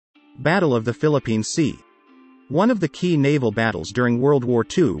Battle of the Philippine Sea. One of the key naval battles during World War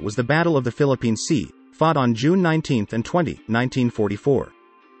II was the Battle of the Philippine Sea, fought on June 19 and 20, 1944.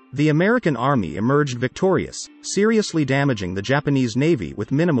 The American Army emerged victorious, seriously damaging the Japanese Navy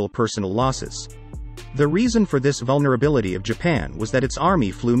with minimal personal losses. The reason for this vulnerability of Japan was that its army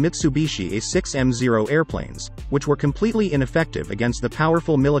flew Mitsubishi A6M0 airplanes, which were completely ineffective against the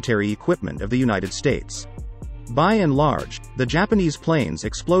powerful military equipment of the United States. By and large, the Japanese planes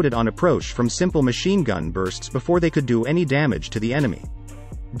exploded on approach from simple machine gun bursts before they could do any damage to the enemy.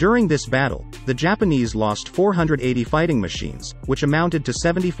 During this battle, the Japanese lost 480 fighting machines, which amounted to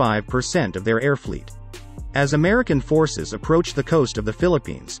 75% of their air fleet. As American forces approached the coast of the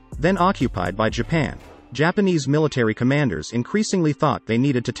Philippines, then occupied by Japan, Japanese military commanders increasingly thought they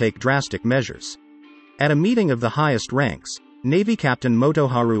needed to take drastic measures. At a meeting of the highest ranks, Navy Captain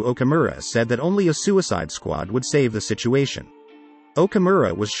Motoharu Okamura said that only a suicide squad would save the situation.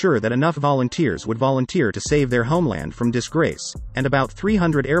 Okamura was sure that enough volunteers would volunteer to save their homeland from disgrace, and about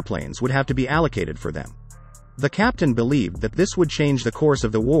 300 airplanes would have to be allocated for them. The captain believed that this would change the course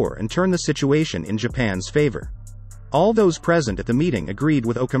of the war and turn the situation in Japan's favor. All those present at the meeting agreed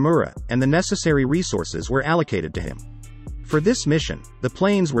with Okamura, and the necessary resources were allocated to him. For this mission, the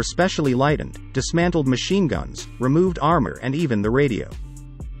planes were specially lightened, dismantled machine guns, removed armor and even the radio.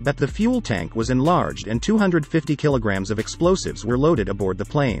 But the fuel tank was enlarged and 250 kilograms of explosives were loaded aboard the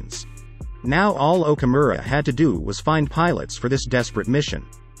planes. Now all Okamura had to do was find pilots for this desperate mission.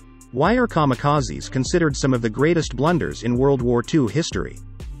 Why are kamikazes considered some of the greatest blunders in World War II history?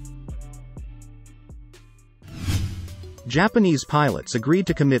 Japanese pilots agreed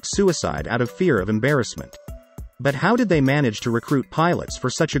to commit suicide out of fear of embarrassment. But how did they manage to recruit pilots for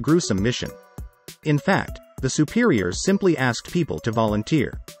such a gruesome mission? In fact, the superiors simply asked people to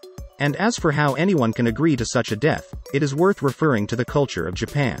volunteer. And as for how anyone can agree to such a death, it is worth referring to the culture of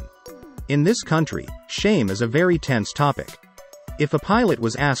Japan. In this country, shame is a very tense topic. If a pilot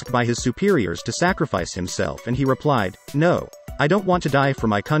was asked by his superiors to sacrifice himself and he replied, "No, I don't want to die for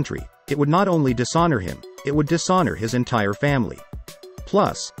my country," it would not only dishonor him, it would dishonor his entire family.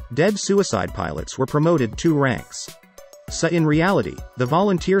 Plus, dead suicide pilots were promoted 2 ranks. So in reality, the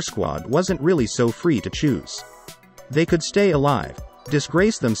volunteer squad wasn't really so free to choose. They could stay alive,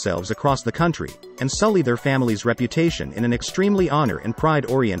 disgrace themselves across the country, and sully their family's reputation in an extremely honor and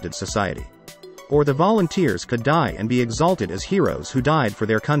pride-oriented society. Or the volunteers could die and be exalted as heroes who died for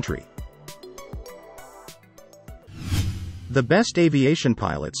their country. The best aviation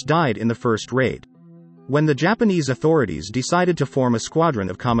pilots died in the first raid. When the Japanese authorities decided to form a squadron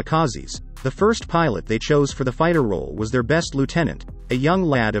of kamikazes, the first pilot they chose for the fighter role was their best lieutenant, a young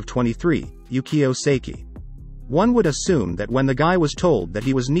lad of 23, Yukio Seiki. One would assume that when the guy was told that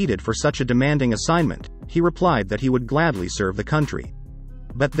he was needed for such a demanding assignment, he replied that he would gladly serve the country.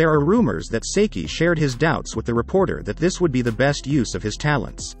 But there are rumors that Seiki shared his doubts with the reporter that this would be the best use of his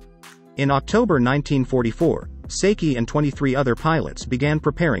talents. In October 1944, Seiki and 23 other pilots began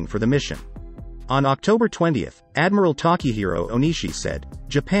preparing for the mission. On October 20th, Admiral Takehiro Onishi said,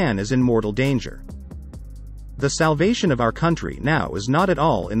 "Japan is in mortal danger. The salvation of our country now is not at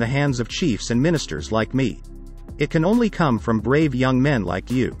all in the hands of chiefs and ministers like me. It can only come from brave young men like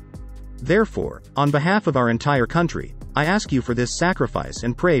you. Therefore, on behalf of our entire country, I ask you for this sacrifice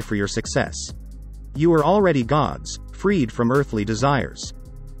and pray for your success. You are already gods, freed from earthly desires.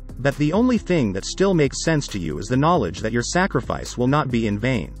 But the only thing that still makes sense to you is the knowledge that your sacrifice will not be in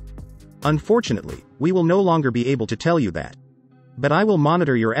vain. Unfortunately, we will no longer be able to tell you that. But I will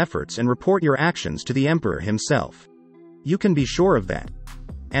monitor your efforts and report your actions to the Emperor himself. You can be sure of that.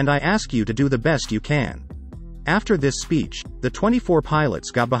 And I ask you to do the best you can." After this speech, the 24 pilots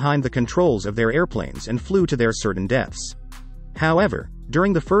got behind the controls of their airplanes and flew to their certain deaths. However,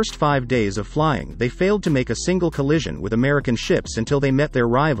 during the first 5 days of flying they failed to make a single collision with American ships until they met their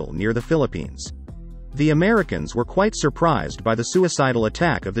rival near the Philippines. The Americans were quite surprised by the suicidal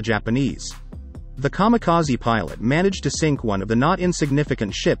attack of the Japanese. The kamikaze pilot managed to sink one of the not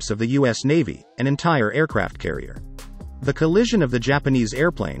insignificant ships of the US Navy, an entire aircraft carrier. The collision of the Japanese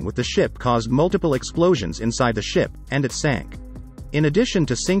airplane with the ship caused multiple explosions inside the ship, and it sank. In addition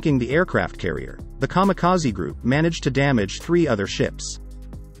to sinking the aircraft carrier, the kamikaze group managed to damage 3 other ships.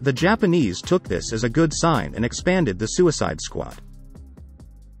 The Japanese took this as a good sign and expanded the suicide squad.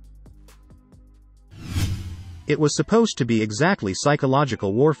 It was supposed to be exactly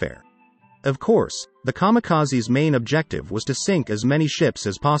psychological warfare. Of course, the kamikaze's main objective was to sink as many ships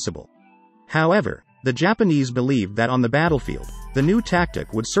as possible. However, the Japanese believed that on the battlefield, the new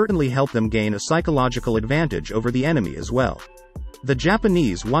tactic would certainly help them gain a psychological advantage over the enemy as well. The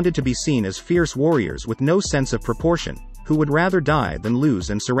Japanese wanted to be seen as fierce warriors with no sense of proportion, who would rather die than lose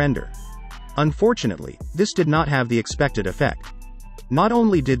and surrender. Unfortunately, this did not have the expected effect. Not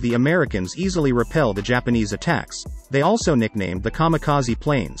only did the Americans easily repel the Japanese attacks, they also nicknamed the kamikaze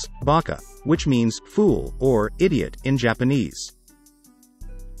planes, baka, which means fool or idiot in Japanese.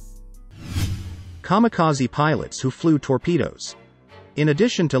 Kamikaze pilots who flew torpedoes. In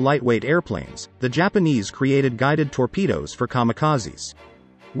addition to lightweight airplanes, the Japanese created guided torpedoes for kamikazes,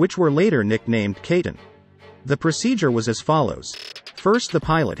 which were later nicknamed kaiten. The procedure was as follows. First, the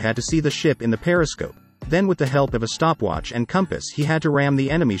pilot had to see the ship in the periscope, then with the help of a stopwatch and compass he had to ram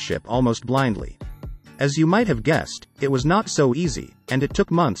the enemy ship almost blindly. As you might have guessed, it was not so easy, and it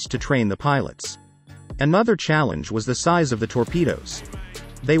took months to train the pilots. Another challenge was the size of the torpedoes.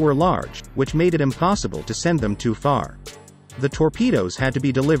 They were large, which made it impossible to send them too far. The torpedoes had to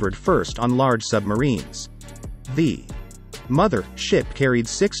be delivered first on large submarines. The mother ship carried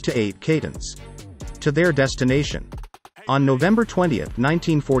 6 to 8 kaitens to their destination. On November 20,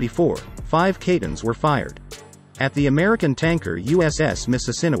 1944, 5 kaitens were fired at the American tanker USS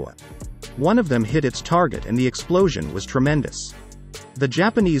Mississinewa. One of them hit its target and the explosion was tremendous. The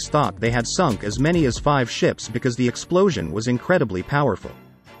Japanese thought they had sunk as many as 5 ships because the explosion was incredibly powerful.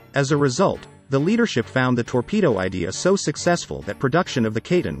 As a result, the leadership found the torpedo idea so successful that production of the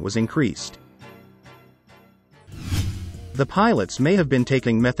kaiten was increased. The pilots may have been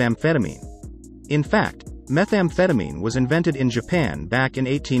taking methamphetamine. In fact, methamphetamine was invented in Japan back in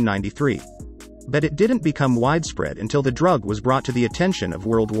 1893. But it didn't become widespread until the drug was brought to the attention of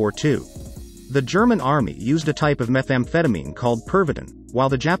World War II. The German army used a type of methamphetamine called Pervitin, while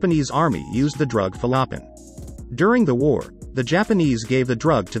the Japanese army used the drug Falapin. During the war, the Japanese gave the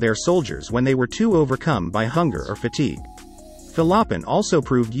drug to their soldiers when they were too overcome by hunger or fatigue. Falapin also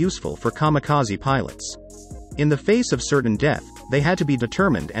proved useful for kamikaze pilots. In the face of certain death, they had to be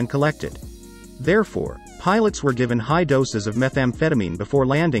determined and collected. Therefore, pilots were given high doses of methamphetamine before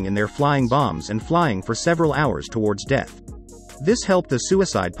landing in their flying bombs and flying for several hours towards death. This helped the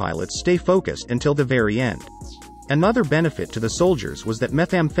suicide pilots stay focused until the very end. Another benefit to the soldiers was that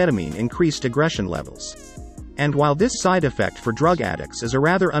methamphetamine increased aggression levels. And while this side effect for drug addicts is a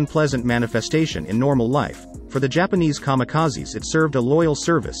rather unpleasant manifestation in normal life, for the Japanese kamikazes it served a loyal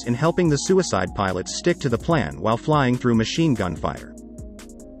service in helping the suicide pilots stick to the plan while flying through machine gun fire.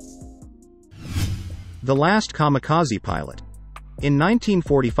 The last kamikaze pilot. In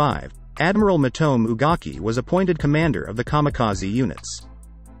 1945, Admiral Matome Ugaki was appointed commander of the kamikaze units.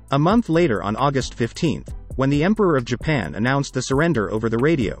 A month later, on August 15, when the Emperor of Japan announced the surrender over the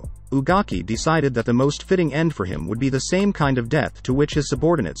radio, Ugaki decided that the most fitting end for him would be the same kind of death to which his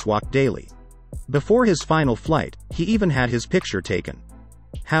subordinates walked daily. Before his final flight, he even had his picture taken.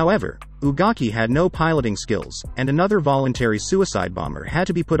 However, Ugaki had no piloting skills, and another voluntary suicide bomber had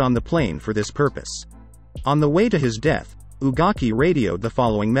to be put on the plane for this purpose. On the way to his death, Ugaki radioed the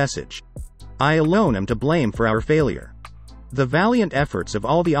following message: "I alone am to blame for our failure. The valiant efforts of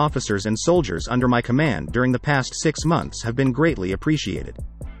all the officers and soldiers under my command during the past 6 months have been greatly appreciated.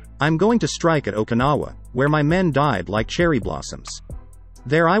 I'm going to strike at Okinawa, where my men died like cherry blossoms.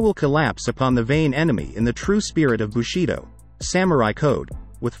 There I will collapse upon the vain enemy in the true spirit of Bushido, samurai code,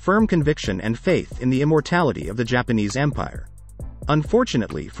 with firm conviction and faith in the immortality of the Japanese Empire."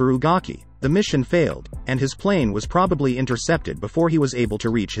 Unfortunately for Ugaki, the mission failed, and his plane was probably intercepted before he was able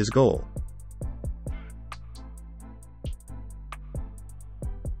to reach his goal.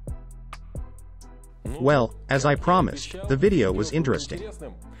 Well, as I promised, the video was interesting.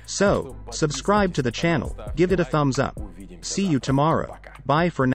 So, subscribe to the channel, give it a thumbs up. See you tomorrow. Bye for now.